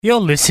You're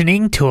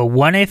listening to a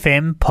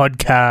 1FM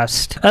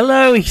podcast.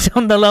 Hello, he's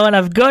on the line.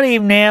 I've got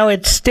him now.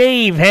 It's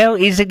Steve. How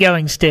is it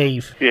going,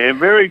 Steve? Yeah,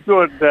 very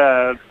good.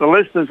 The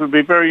listeners would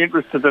be very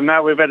interested to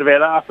know we've had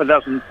about half a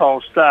dozen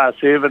false starts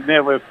here, but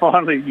now we're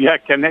finally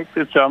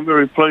connected, so I'm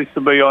very pleased to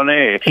be on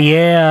air.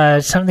 Yeah,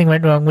 something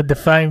went wrong with the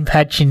phone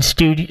patch in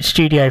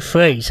Studio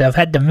 3, so I've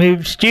had to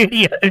move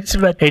studios,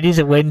 but it is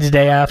a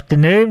Wednesday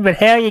afternoon. But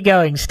how are you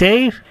going,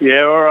 Steve?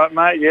 Yeah, all right,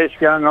 mate. Yes,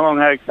 going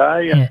along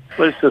okay. Yeah. At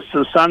least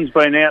the sun's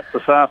been out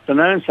this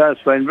afternoon, so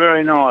it's been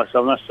very nice.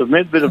 I must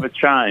admit, a bit of a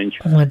change.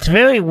 Well, it's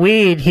very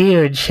weird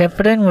here in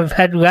Shepparton. We've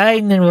had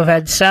rain, then we've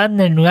had sun,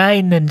 then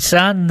rain, then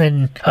sun,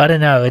 then I don't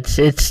know.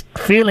 It's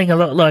feeling a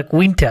lot like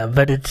winter,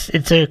 but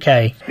it's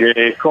okay.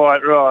 Yeah,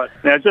 quite right.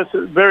 Now, just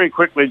very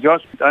quickly,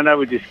 Josh, I know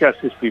we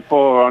discussed this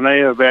before on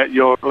air about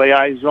your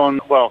liaison,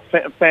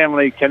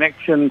 family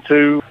connection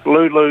to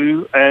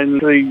Lulu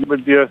and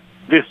with your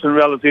distant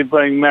relative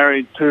being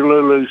married to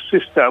Lulu's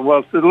sister.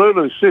 Well,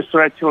 Lulu's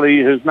sister,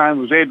 actually, whose name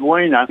was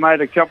Edwina,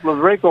 made a couple of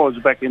records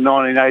back in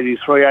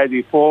 1983,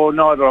 84,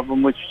 neither of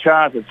them which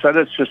charted. So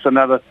that's just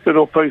another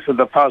little piece of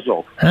the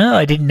puzzle. Oh,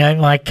 I didn't know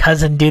my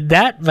cousin did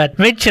that, but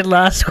mentioned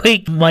last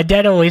week, my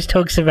dad always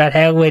talks about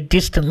how we're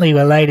distantly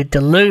related to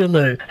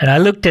Lulu. And I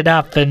looked it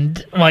up,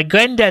 and my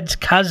granddad's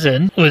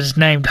cousin was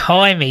named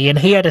Jaime, and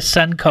he had a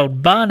son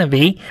called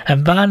Barnaby,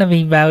 and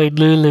Barnaby married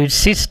Lulu's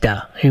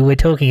sister, who we're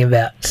talking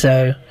about.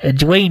 So,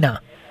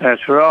 Edwina.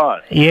 That's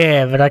right.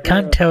 Yeah, but I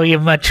can't tell you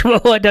much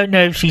more. I don't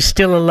know if she's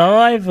still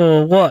alive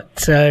or what,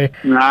 so...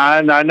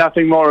 No,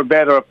 nothing more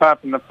about her apart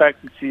from the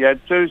fact that she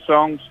had two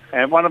songs,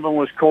 and one of them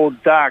was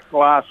called Dark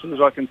Glasses.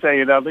 I can tell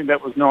you that. I think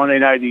that was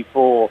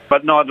 1984,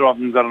 but neither of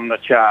them got on the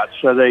charts,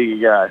 so there you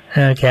go.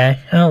 Okay.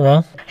 Oh,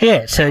 well.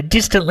 Yeah, so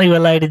distantly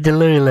related to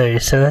Lulu,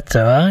 so that's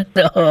all right.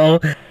 Oh.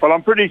 Well,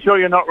 I'm pretty sure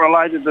you're not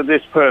related to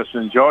this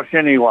person, Josh,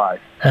 anyway.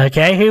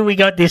 Okay, who we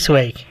got this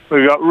week?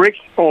 We've got Rick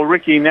or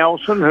Ricky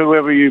Nelson,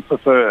 whoever you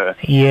prefer.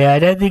 Yeah, I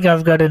don't think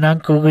I've got an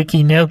Uncle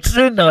Ricky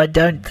Nelson. I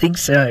don't think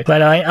so.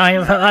 But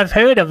I've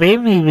heard of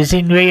him. He was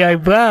in Rio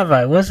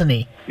Bravo, wasn't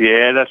he?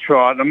 Yeah, that's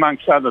right,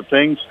 amongst other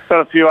things.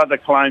 Got a few other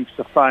claims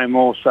to fame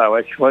also,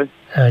 actually.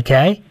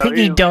 Okay. I think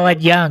he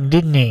died young,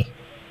 didn't he?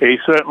 He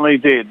certainly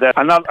did. That's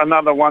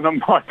another one of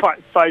my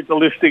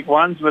fatalistic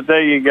ones, but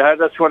there you go.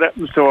 That's what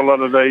happens to a lot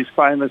of these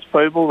famous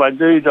people. They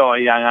do die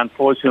young,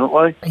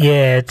 unfortunately.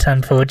 Yeah, it's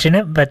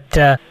unfortunate,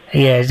 but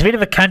he's a bit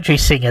of a country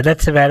singer.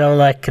 That's about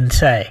all I can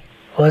say.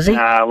 Was he?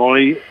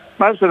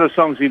 Most of the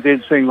songs he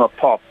did sing were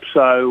pop,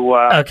 so...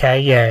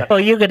 okay, yeah. Well,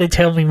 you're going to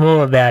tell me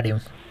more about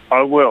him.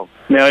 I will.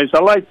 Now, he's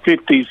a late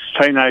 50s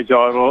teenage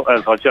idol,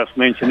 as I just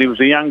mentioned. He was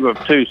the younger of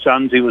two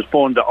sons. He was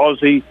born to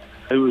Ozzy,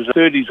 who was a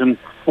 30s and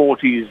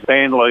 40s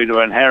band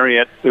leader, and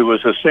Harriet, who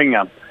was a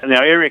singer.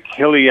 Now, Eric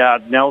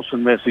Hilliard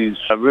Nelson was his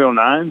real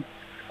name.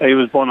 He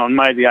was born on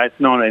May the 8th,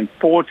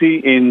 1940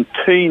 in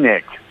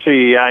Teaneck,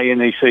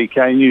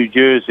 Teaneck, New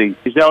Jersey.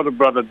 His elder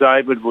brother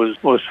David was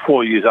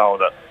 4 years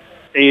older.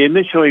 He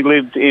initially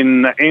lived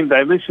in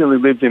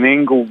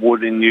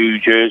Englewood in New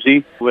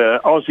Jersey, where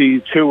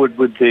Ozzy toured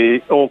with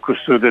the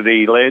orchestra that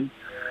he led,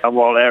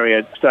 while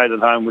Harriet stayed at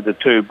home with the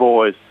two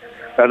boys.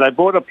 They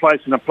bought a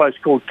place in a place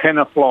called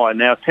Tenafly.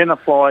 Now,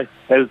 Tenafly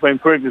has been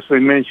previously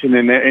mentioned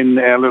in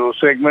our little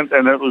segment,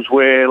 and it was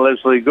where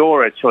Leslie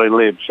Gore actually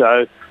lived.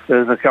 So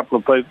there's a couple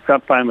of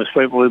famous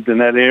people lived in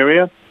that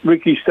area.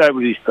 Ricky stayed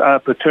with his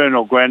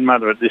paternal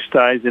grandmother at this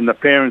stage, and the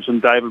parents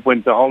and David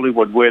went to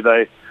Hollywood, where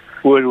they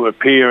were to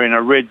appear in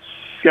a Red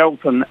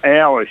Skelton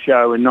Hour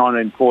show in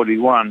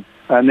 1941.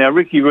 Now,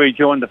 Ricky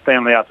rejoined the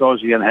family after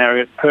Ozzy and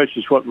Harriet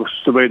purchased what was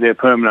to be their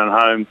permanent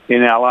home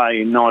in LA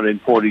in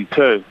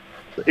 1942.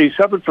 He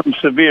suffered from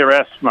severe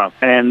asthma,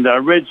 and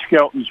Red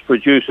Skelton's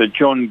producer,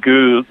 John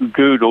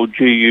Goodall,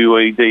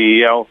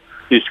 Guedel,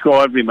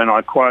 described him, and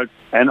I quote,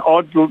 an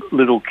odd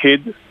little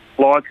kid,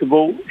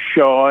 likeable,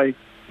 shy,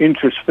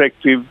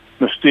 introspective,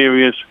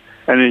 mysterious,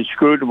 and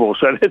inscrutable.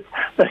 So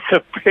that's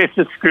a fair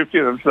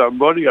description of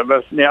somebody.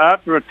 Now,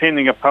 after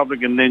attending a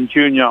public and then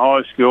junior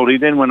high school, he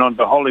then went on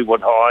to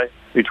Hollywood High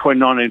between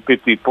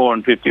 1954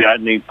 and 58,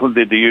 and he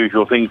did the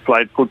usual things,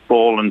 played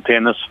football and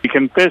tennis. He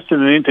confessed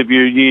in an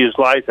interview years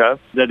later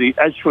that he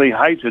actually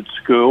hated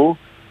school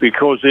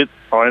because it,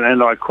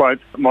 and I quote,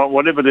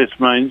 whatever this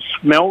means,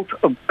 smelt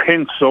of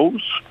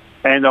pencils,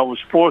 and I was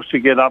forced to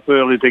get up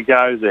early to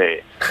go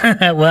there.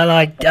 Well,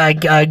 I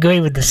agree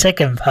with the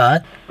second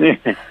part.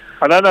 Yeah.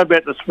 I don't know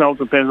about the smell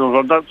of pencils.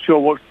 I'm not sure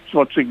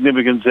what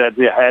significance that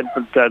had,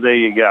 but there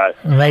you go.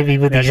 Maybe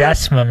with his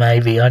asthma,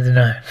 maybe. I don't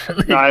know.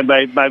 No,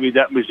 maybe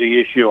that was the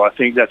issue. I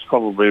think that's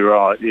probably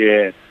right,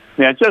 yeah.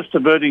 Now, just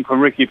diverting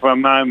from Ricky for a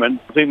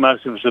moment, I think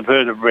most of us have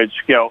heard of Red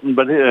Skelton,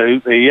 but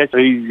he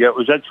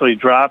was actually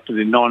drafted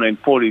in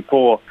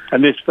 1944,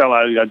 and this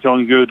fellow,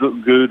 John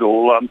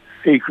Goodall,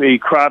 he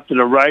crafted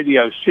a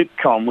radio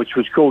sitcom which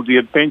was called The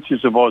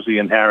Adventures of Ozzie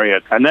and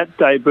Harriet, and that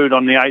debuted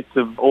on the 8th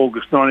of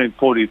August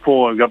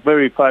 1944 and got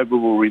very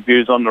favourable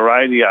reviews on the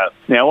radio.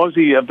 Now,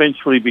 Ozzie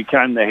eventually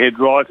became the head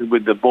writer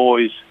with the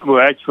boys, who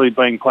were actually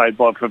being played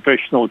by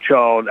professional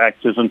child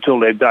actors until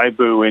their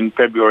debut in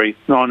February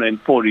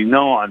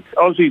 1949.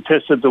 Ozzie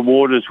tested the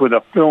waters with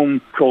a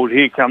film called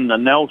Here Come the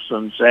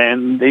Nelsons,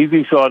 and he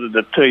decided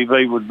that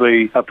TV would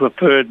be a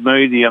preferred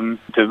medium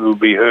to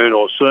be heard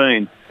or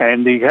seen.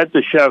 And he had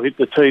the show hit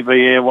the TV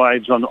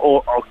airwaves on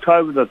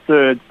October the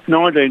 3rd,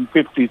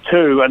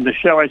 1952, and the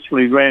show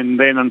actually ran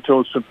then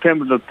until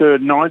September the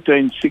 3rd,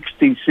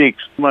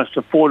 1966, almost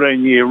a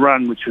 14-year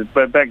run, which was,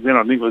 back then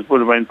I think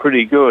would have been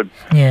pretty good.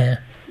 Yeah.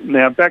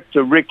 Now, back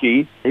to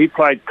Ricky. He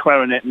played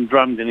clarinet and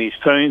drums in his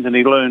teens, and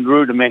he learned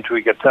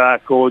rudimentary guitar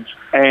chords,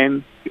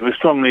 and he was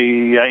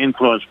strongly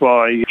influenced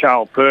by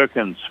Carl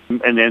Perkins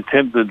and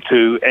attempted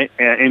to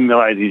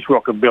emulate his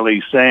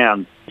rockabilly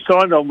sound. He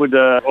signed on with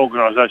an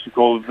organisation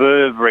called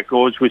Verve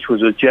Records, which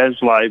was a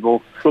jazz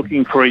label,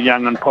 looking for a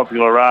young and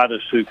popular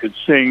artist who could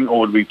sing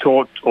or to be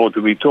taught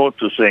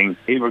to sing.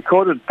 He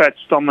recorded Fats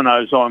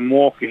Domino's I'm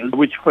Walking,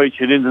 which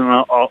featured in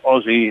an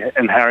Ozzie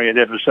and Harriet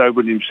episode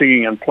with him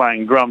singing and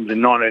playing drums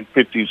in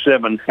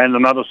 1957, and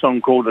another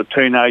song called A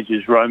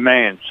Teenager's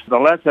Romance. The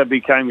latter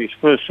became his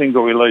first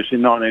single release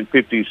in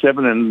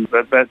 1957, and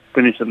that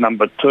finished at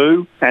number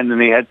 2. And then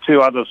he had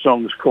 2 other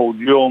songs called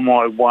You're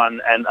My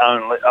One and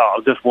Only...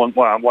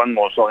 one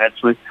more song,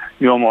 actually.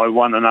 You're My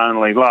One and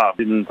Only Love.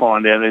 Didn't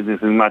find out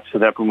anything much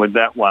that happened with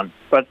that one.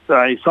 But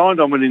he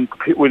signed on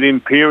with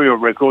Imperial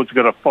Records,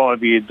 got a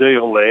 5-year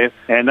deal there.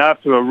 And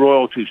after a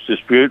royalties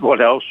dispute,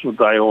 what else would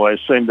they always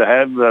seem to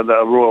have, the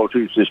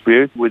royalties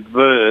dispute, with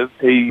Verve,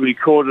 he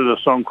recorded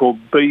a song called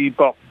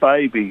Bebop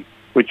Baby,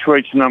 which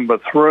reached number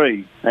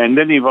 3. And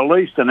then he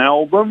released an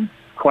album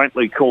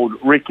quaintly called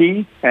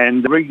Ricky,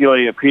 and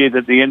regularly appeared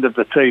at the end of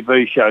the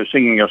TV show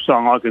singing a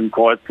song. I can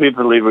quite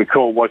vividly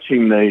recall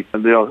watching the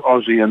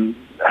Ozzie and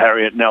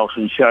Harriet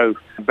Nelson show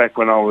back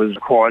when I was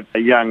quite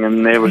young,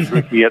 and there was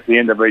Ricky at the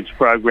end of each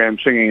program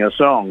singing a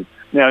song.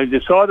 Now, he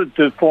decided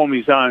to form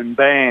his own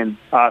band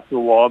after a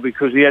while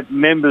because he had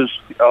members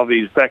of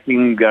his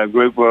backing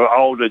group were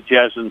older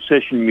jazz and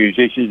session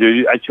musicians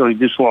who actually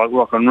disliked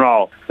rock and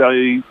roll. So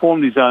he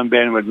formed his own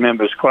band with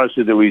members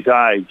closer to his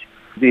age.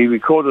 He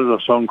recorded a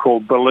song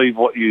called Believe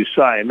What You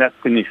Say, and that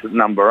finished at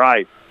number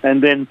 8.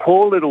 And then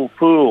Poor Little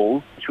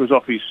Fool, which was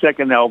off his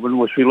second album,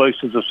 was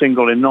released as a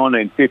single in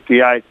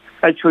 1958,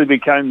 actually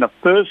became the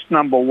first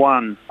number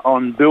 1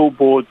 on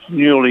Billboard's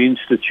newly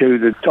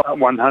instituted Top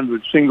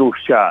 100 Singles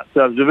chart.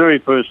 So it was the very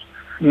first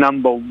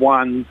number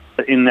 1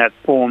 in that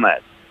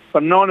format.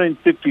 From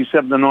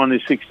 1957 to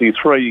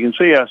 1963, you can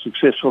see how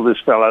successful this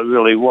fellow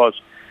really was.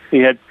 He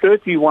had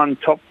 31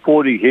 top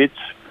 40 hits,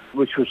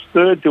 which was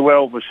third to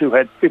Elvis, who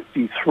had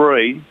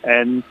 53,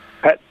 and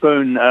Pat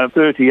Boone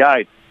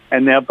 38.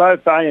 And now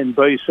both A and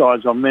B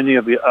sides on many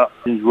of the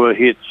were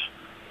hits,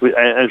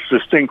 as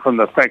distinct from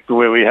the fact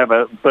where we have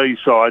a B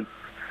side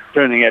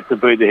turning out to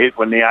be the hit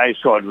when the A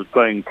side was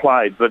being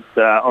played. But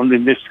on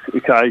this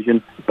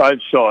occasion, both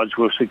sides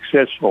were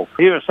successful.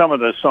 Here are some of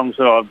the songs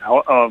that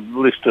I've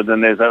listed,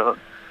 and I've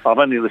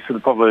only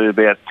listed probably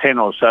about 10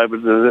 or so,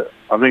 but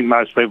I think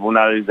most people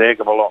know the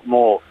heck of a lot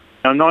more.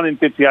 In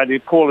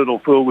 1958, Poor Little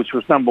Fool, which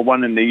was number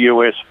 1 in the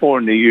US, 4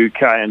 in the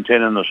UK and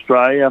 10 in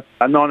Australia.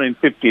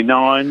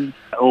 1959,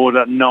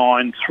 Order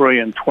 9, 3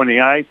 and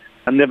 28.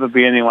 And Never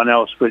Be Anyone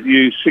Else But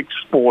You, 6,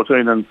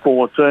 14 and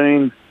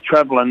 14.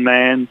 Travelling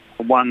Man,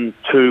 1,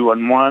 2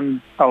 and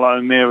 1.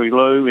 Hello Mary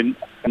Lou, in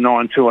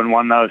 9, 2 and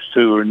 1. Those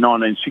two were in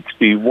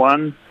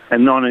 1961.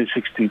 And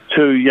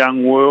 1962,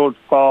 Young World,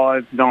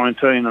 5,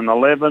 19 and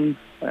 11.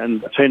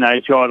 And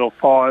Teenage Idol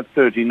 5,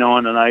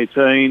 39 and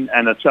 18,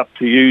 and It's Up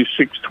to You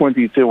 6,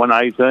 22 and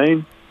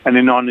 18. And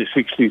in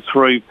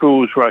 1963,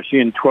 Fools Rush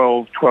In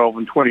 12, 12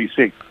 and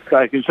 26.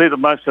 So you can see that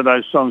most of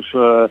those songs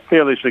were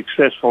fairly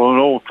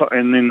successful,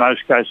 and in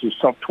most cases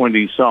top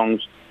 20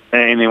 songs in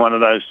any one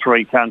of those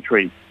 3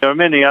 countries. There are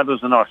many others,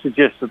 and I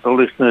suggest that the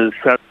listeners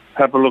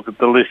have a look at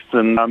the list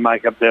and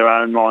make up their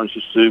own minds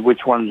as to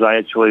which ones they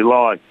actually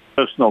like.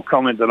 Personal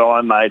comment that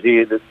I made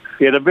here, that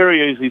he had a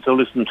very easy to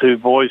listen to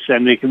voice,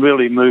 and he can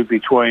really move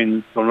between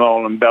rock and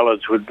roll and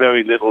ballads with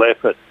very little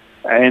effort.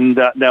 And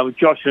now,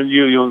 Josh,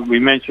 and we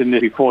mentioned this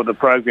before the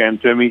program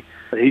to me,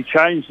 he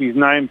changed his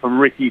name from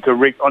Ricky to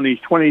Rick on his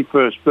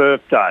 21st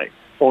birthday.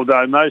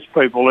 Although most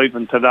people,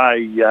 even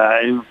today,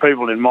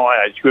 people in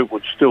my age group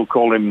would still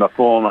call him the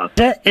former.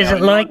 Is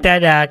it like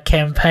that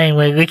campaign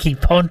where Ricky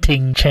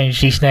Ponting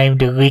changed his name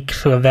to Rick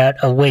for about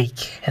a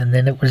week, and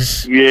then it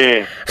was...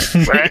 Yeah,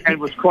 and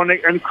was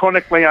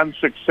chronically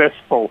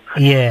unsuccessful.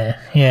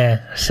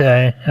 Yeah,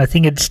 so I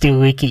think it's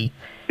still Ricky.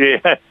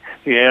 Yeah,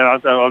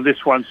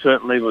 this one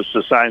certainly was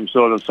the same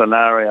sort of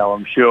scenario,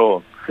 I'm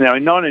sure. Now,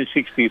 in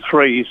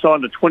 1963, he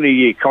signed a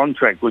 20-year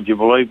contract, would you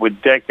believe,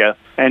 with Decca,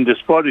 and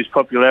despite his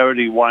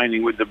popularity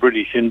waning with the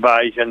British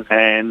invasion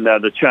and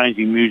the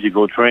changing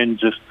musical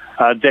trends,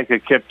 Decca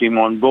kept him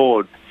on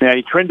board. Now,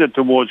 he trended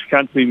towards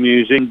country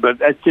music, but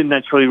that didn't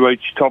actually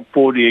reach top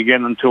 40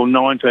 again until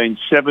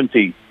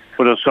 1970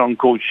 with a song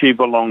called She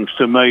Belongs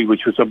to Me,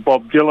 which was a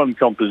Bob Dylan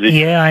composition.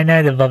 Yeah, I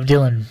know the Bob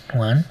Dylan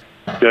one.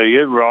 Do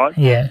you? Right.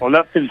 Yeah. Well,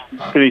 that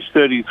finished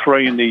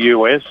 33 in the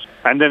US.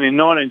 And then in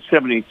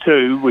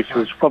 1972, which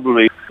was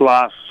probably the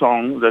last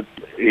song that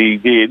he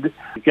did,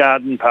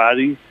 Garden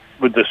Party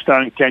with the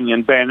Stone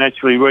Canyon Band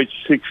actually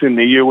reached 6 in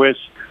the US,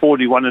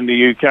 41 in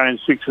the UK and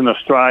 6 in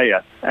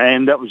Australia.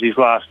 And that was his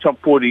last top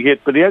 40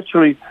 hit. But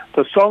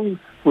the song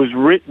was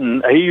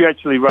written, he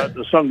actually wrote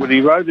the song, but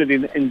he wrote it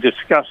in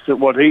disgust at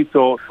what he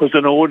thought was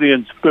an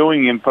audience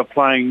booing him for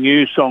playing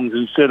new songs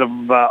instead of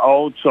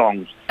old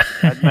songs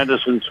at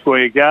Madison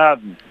Square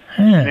Garden.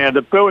 Now,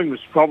 the booing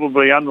was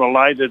probably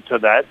unrelated to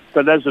that,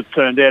 but as it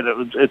turned out,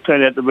 it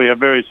turned out to be a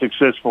very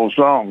successful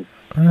song.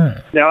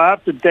 Now,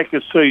 after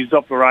Decca ceased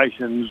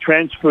operations,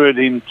 transferred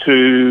him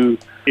to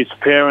its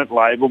parent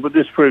label, but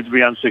this proved to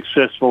be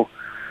unsuccessful,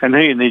 and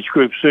he and his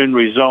group soon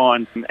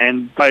resigned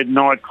and played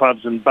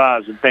nightclubs and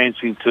bars,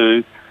 advancing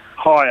to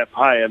higher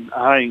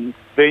paying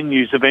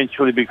venues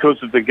eventually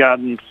because of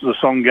the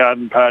song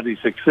Garden Party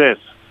success.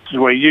 This is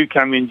where you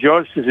come in,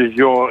 Josh. This is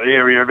your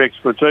area of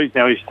expertise.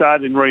 Now, he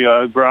starred in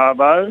Rio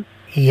Bravo.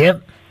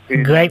 Yep.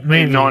 Great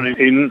movie. In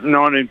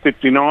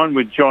 1959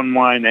 with John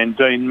Wayne and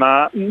Dean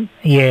Martin.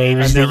 Yeah, he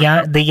was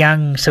the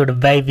young sort of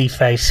baby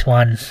face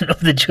one of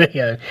the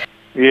trio.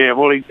 Yeah,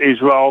 well,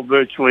 his role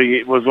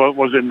virtually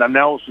was in the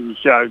Nelson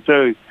show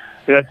too.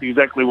 That's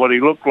exactly what he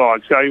looked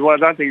like. So I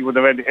don't think he would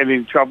have had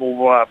any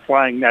trouble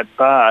playing that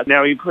part.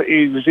 Now, he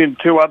was in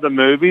 2 other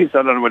movies.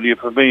 I don't know whether you're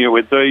familiar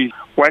with these.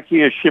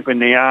 Wackiest Ship in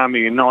the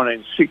Army in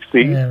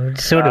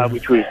 1960,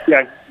 which was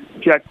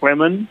Jack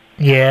Lemmon.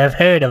 Yeah, I've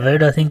heard of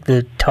it. I think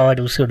the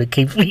title sort of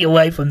keeps me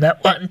away from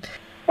that one.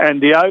 And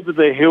the Over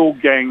the Hill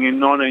Gang in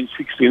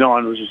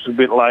 1969 was just a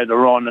bit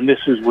later on, and this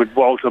is with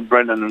Walter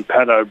Brennan and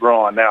Pat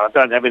O'Brien. Now, I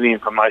don't have any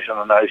information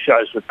on those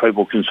shows, but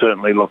people can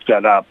certainly look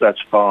that up. That's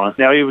fine.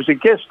 Now, he was a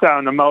guest star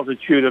in a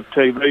multitude of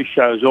TV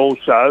shows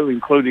also,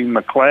 including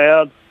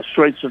McLeod,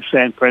 Streets of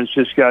San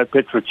Francisco,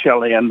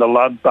 Petrocelli, and The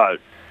Love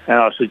Boat. And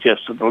I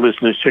suggest that the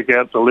listeners check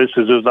out the list,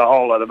 as there's a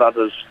whole lot of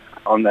others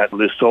on that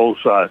list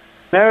also.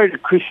 Married a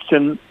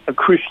Kristen,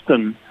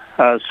 Kristin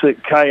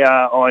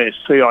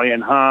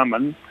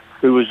Harmon,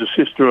 who was a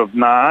sister of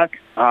Mark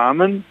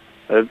Harmon,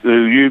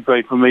 who you'd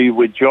be familiar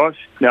with, Josh.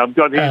 Now, I've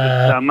got here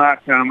that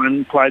Mark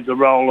Harmon played the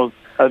role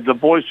of the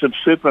voice of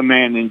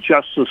Superman in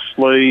Justice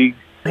League.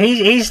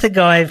 He's the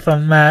guy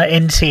from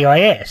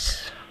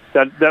NCIS.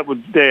 That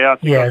would,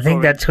 yeah. I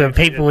think that's where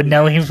people would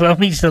know him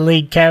from. He's the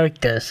lead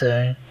character,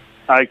 so...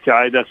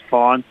 Okay, that's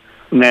fine.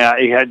 Now,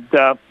 he had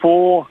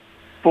four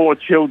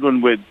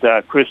children with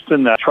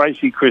Kristen,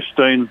 Tracy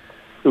Christine,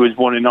 who was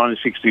born in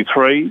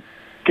 1963,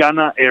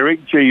 Gunnar Eric,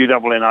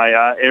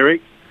 Gunnar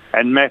Eric,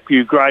 and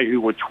Matthew Gray, who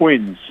were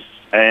twins.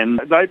 And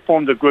they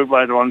formed a group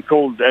later on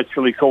called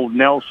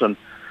Nelson,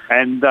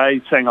 and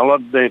they sang a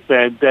lot of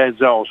their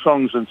dad's old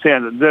songs and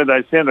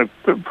they sounded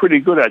pretty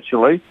good,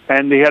 actually.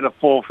 And he had a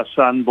 4th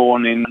son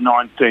born in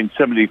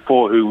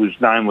 1974 whose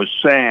name was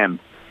Sam.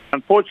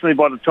 Unfortunately,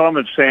 by the time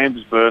of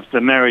Sam's birth, the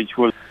marriage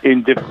was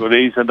in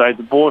difficulties, and they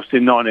divorced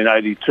in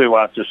 1982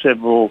 after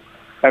several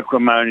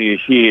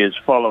acrimonious years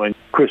following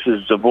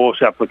Chris's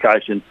divorce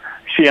application.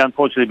 She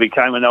unfortunately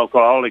became an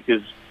alcoholic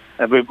as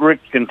Rick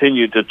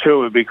continued to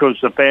tour because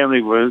the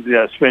family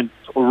spent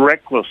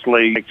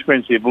recklessly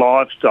expensive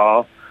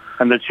lifestyle,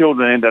 and the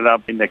children ended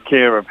up in the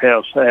care of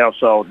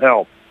household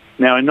help.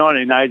 Now, in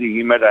 1980,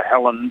 he met a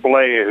Helen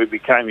Blair, who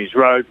became his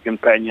road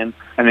companion,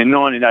 and in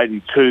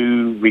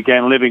 1982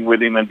 began living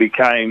with him and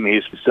became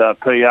his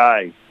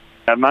PA.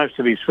 Most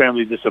of his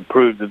family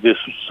disapproved of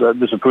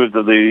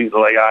the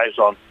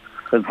liaison.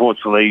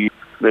 Unfortunately,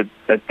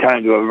 that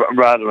came to a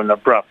rather an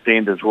abrupt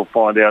end, as we'll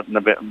find out in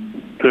about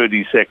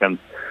 30 seconds.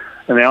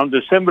 And now on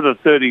December the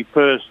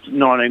 31st,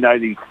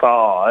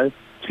 1985,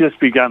 just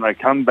begun a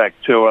comeback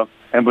tour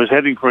and was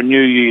heading for a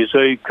New Year's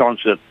Eve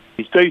concert.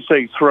 His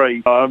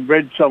DC-3, I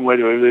read somewhere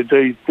the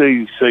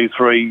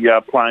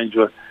DC-3 planes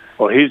were,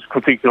 or his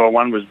particular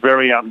one was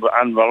very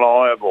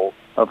unreliable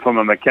from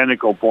a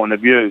mechanical point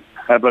of view.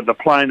 But the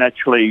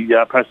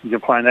passenger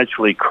plane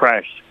actually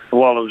crashed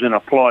while it was in a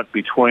flight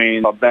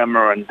between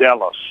Alabama and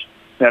Dallas.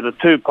 Now, the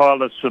 2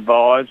 pilots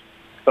survived,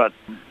 but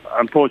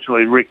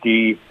unfortunately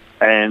Ricky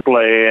and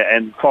Blair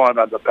and 5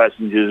 other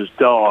passengers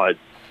died.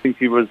 I think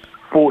he was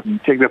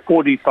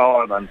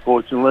 45,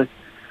 unfortunately.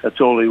 That's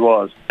all he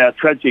was. A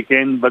tragic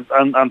end, but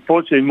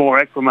unfortunately more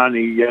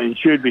acrimony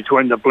ensued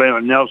between the Blair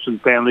and Nelson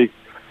families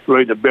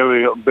through the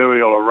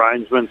burial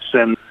arrangements,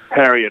 and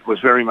Harriet was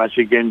very much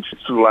against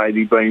the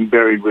lady being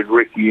buried with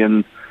Ricky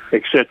and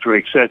et cetera,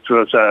 et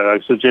cetera. So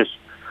I suggest,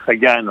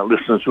 again, the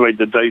listeners read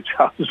the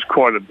details. There's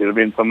quite a bit of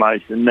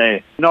information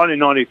there. In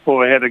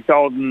 1994, he had a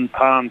Golden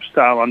Palm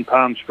Star on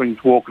Palm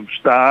Springs Walk of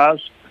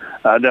Stars,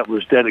 that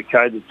was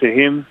dedicated to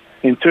him.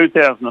 In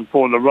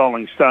 2004, the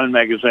Rolling Stone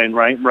magazine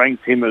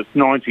ranked him as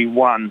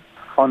 91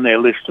 on their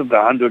list of the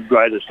 100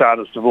 greatest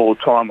artists of all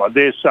time. I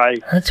dare say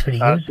That's pretty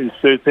good. Since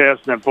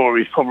 2004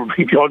 he's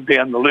probably gone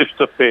down the list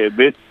a fair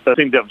bit. I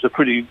think that was a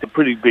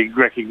pretty big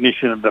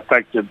recognition of the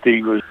fact that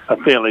he was a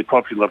fairly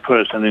popular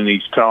person in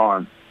his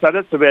time. So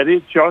that's about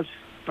it, Josh.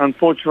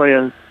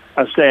 Unfortunately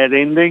a sad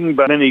ending,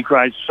 but many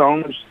great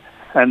songs,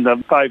 and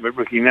the favourite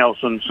Ricky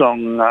Nelson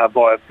song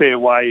by a fair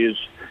way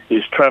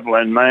is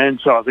Travelling Man,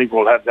 so I think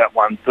we'll have that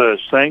one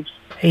first. Thanks.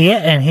 Yeah,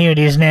 and here it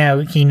is now,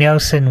 Ricky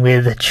Nelson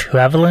with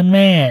Travelling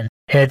Man.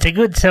 Yeah, it's a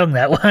good song,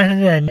 that one,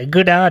 and a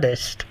good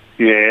artist.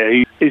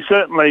 Yeah, he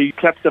certainly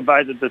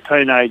captivated the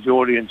teenage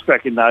audience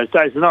back in those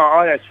days, and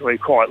I actually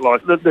quite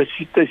liked it.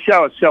 The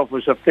show itself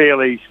was a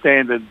fairly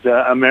standard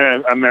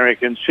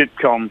American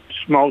sitcom,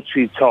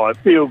 schmaltzy type,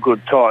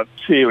 feel-good type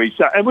series,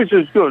 which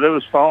was good. It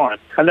was fine,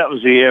 and that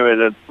was the area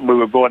that we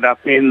were brought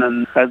up in,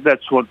 and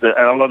that's what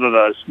a lot of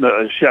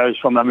those shows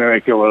from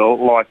America were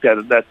like that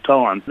at that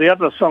time. The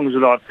other songs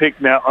that I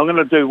picked, now I'm going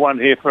to do one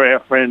here for our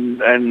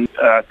friend and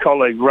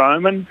colleague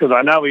Roman, because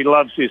I know he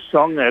loves this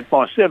song. At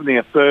my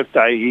 70th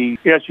birthday, he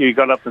actually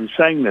got up and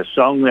sang this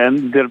song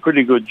and did a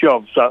pretty good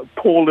job. So,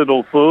 Poor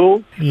Little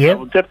Fool. Yep.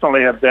 We'll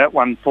definitely have that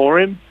one for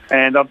him.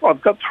 And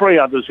I've got three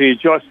others here.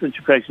 Joyce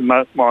Mitchell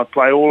might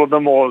play all of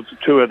them, or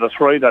two out of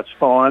three. That's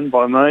fine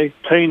by me.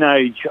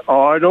 Teenage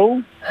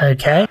Idol.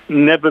 Okay.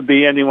 Never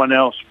Be Anyone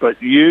Else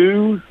But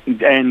You,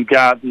 and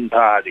Garden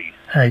Party.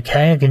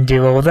 Okay, I can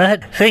do all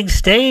that. Thanks,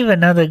 Steve.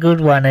 Another good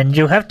one. And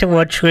you'll have to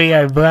watch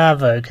Rio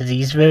Bravo, because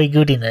he's very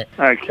good in it.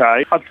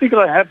 Okay. I think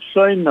I have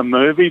seen the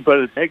movie, but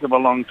it's a heck of a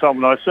long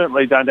time, and I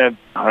certainly don't have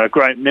a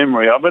great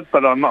memory of it,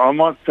 but I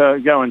might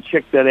go and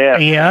check that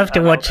out. Yeah, I have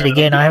to watch it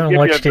again. I haven't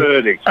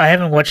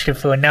watched it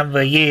for a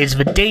number of years,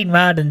 but Dean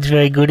Martin's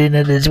very good in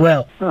it as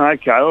well.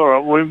 Okay, all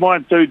right. We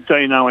might do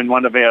Dino in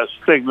one of our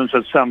segments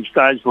at some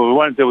stage, but we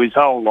won't do his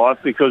whole life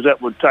because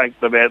that would take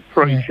about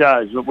three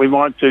shows, but we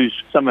might do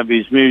some of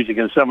his music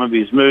and some of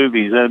his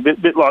movies, a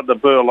bit like the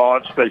Burl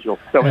Ives special.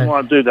 So we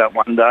might do that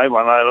one day,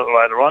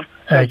 later on.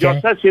 Okay.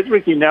 Josh, that's it.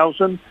 Ricky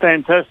Nelson,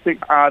 fantastic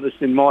artist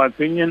in my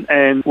opinion,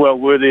 and well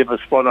worthy of a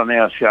spot on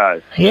our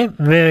show. Yep,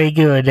 very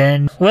good.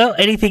 And, well,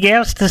 anything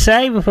else to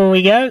say before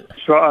we go?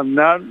 That's right.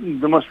 No,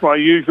 that's my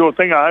usual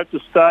thing. I hope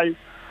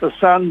the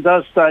sun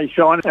does stay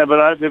shining, but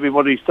I hope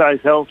everybody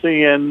stays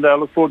healthy, and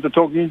look forward to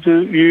talking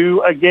to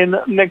you again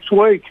next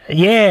week.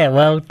 Yeah,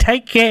 well,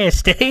 take care,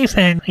 Steve,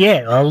 and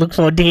yeah, I'll look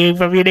forward to hearing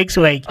from you next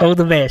week. All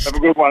the best. Have a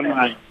good one,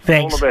 mate.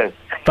 Thanks. All the best.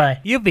 Bye.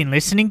 You've been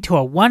listening to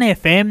a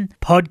 1FM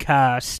podcast.